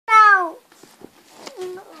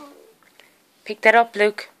Pick that up,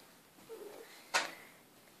 Luke.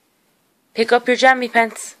 Pick up your jammy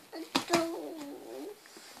pants.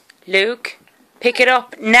 Luke, pick it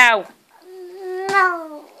up now.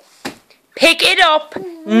 No. Pick it up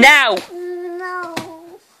now. No.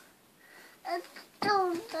 I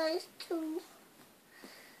don't like to.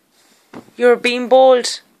 You're being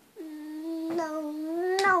bold.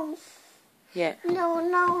 No. Yeah. No.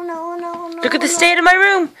 Look at the state of my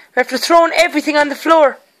room. After throwing everything on the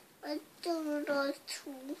floor. I don't like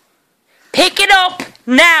to. Pick it up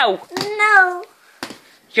now. No.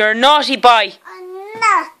 You're a naughty boy. I'm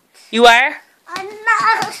not. You are? I'm not.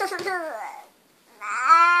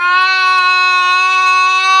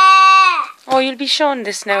 Oh, you'll be shown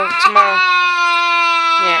this now tomorrow.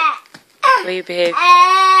 Yeah. The way you behave.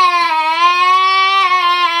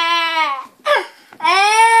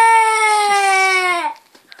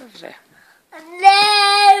 Lovely.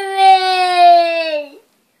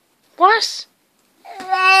 What?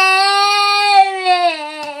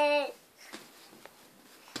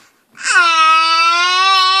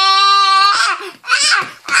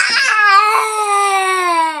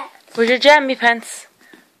 Where's your jammy pants?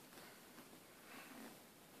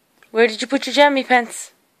 Where did you put your jammy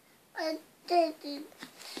pants? I didn't.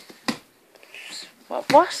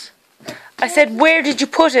 What? I said, where did you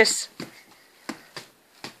put it?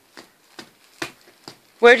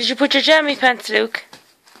 Where did you put your jammy pants, Luke?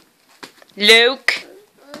 Luke!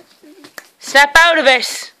 Snap out of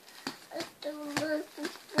it! I don't like the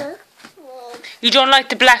black one. You don't like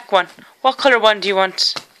the black one. What colour one do you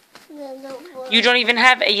want? Yellow one. You don't even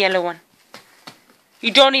have a yellow one.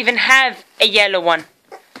 You don't even have a yellow one.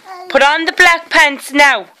 Put on the black pants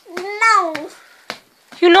now. No.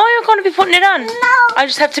 You know you're going to be putting it on. No. I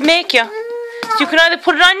just have to make you. So you can either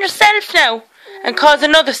put it on yourself now and cause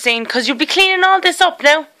another scene, because you'll be cleaning all this up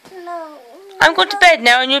now. No. I'm going to bed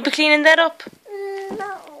now and you'll be cleaning that up.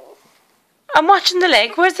 No. I'm watching the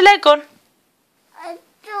leg. Where's the leg gone? I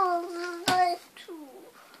don't like to.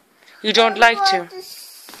 You don't like I to. want a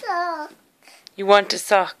sock. You want a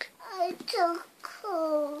sock. I don't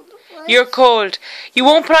cold. You're cold. You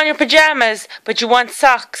won't put on your pyjamas, but you want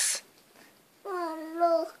socks. Oh,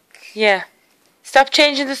 look. Yeah. Stop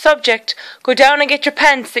changing the subject. Go down and get your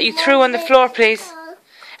pants that you threw on the floor, please.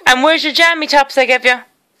 And where's your jammy tops I gave you?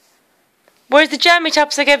 Where's the jammy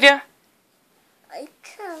tops I gave you? I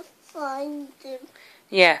can't find them.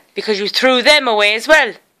 Yeah, because you threw them away as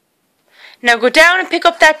well. Now go down and pick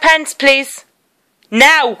up that pants, please.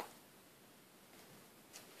 Now!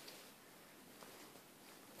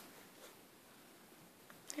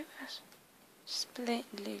 Look at that. Just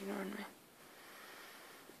blatantly ignoring me.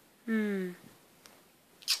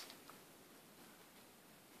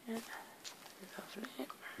 Yeah, lovely.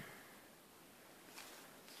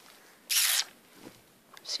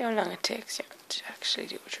 See how long it takes you to actually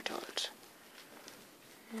do what you're told.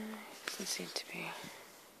 Doesn't seem to be.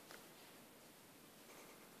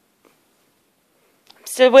 I'm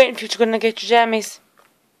still waiting for you to go and get your jammies.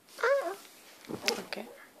 Okay.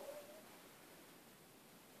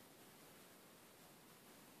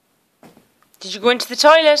 Did you go into the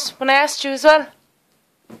toilet when I asked you as well?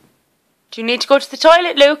 Do you need to go to the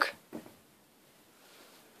toilet, Luke?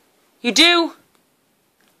 You do?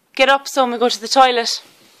 Get up so we go to the toilet.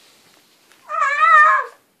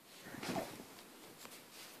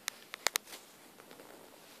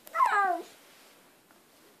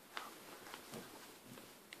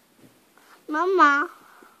 Mama.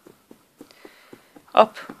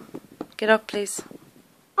 Up. Get up, please.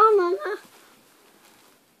 Oh, Mama.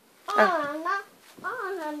 Oh, no.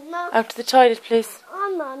 Oh, no. Out to the toilet, please. Oh,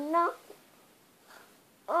 no.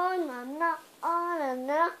 Oh, no. Oh,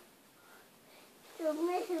 no. You're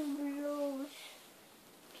making blues.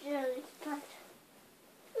 Jelly.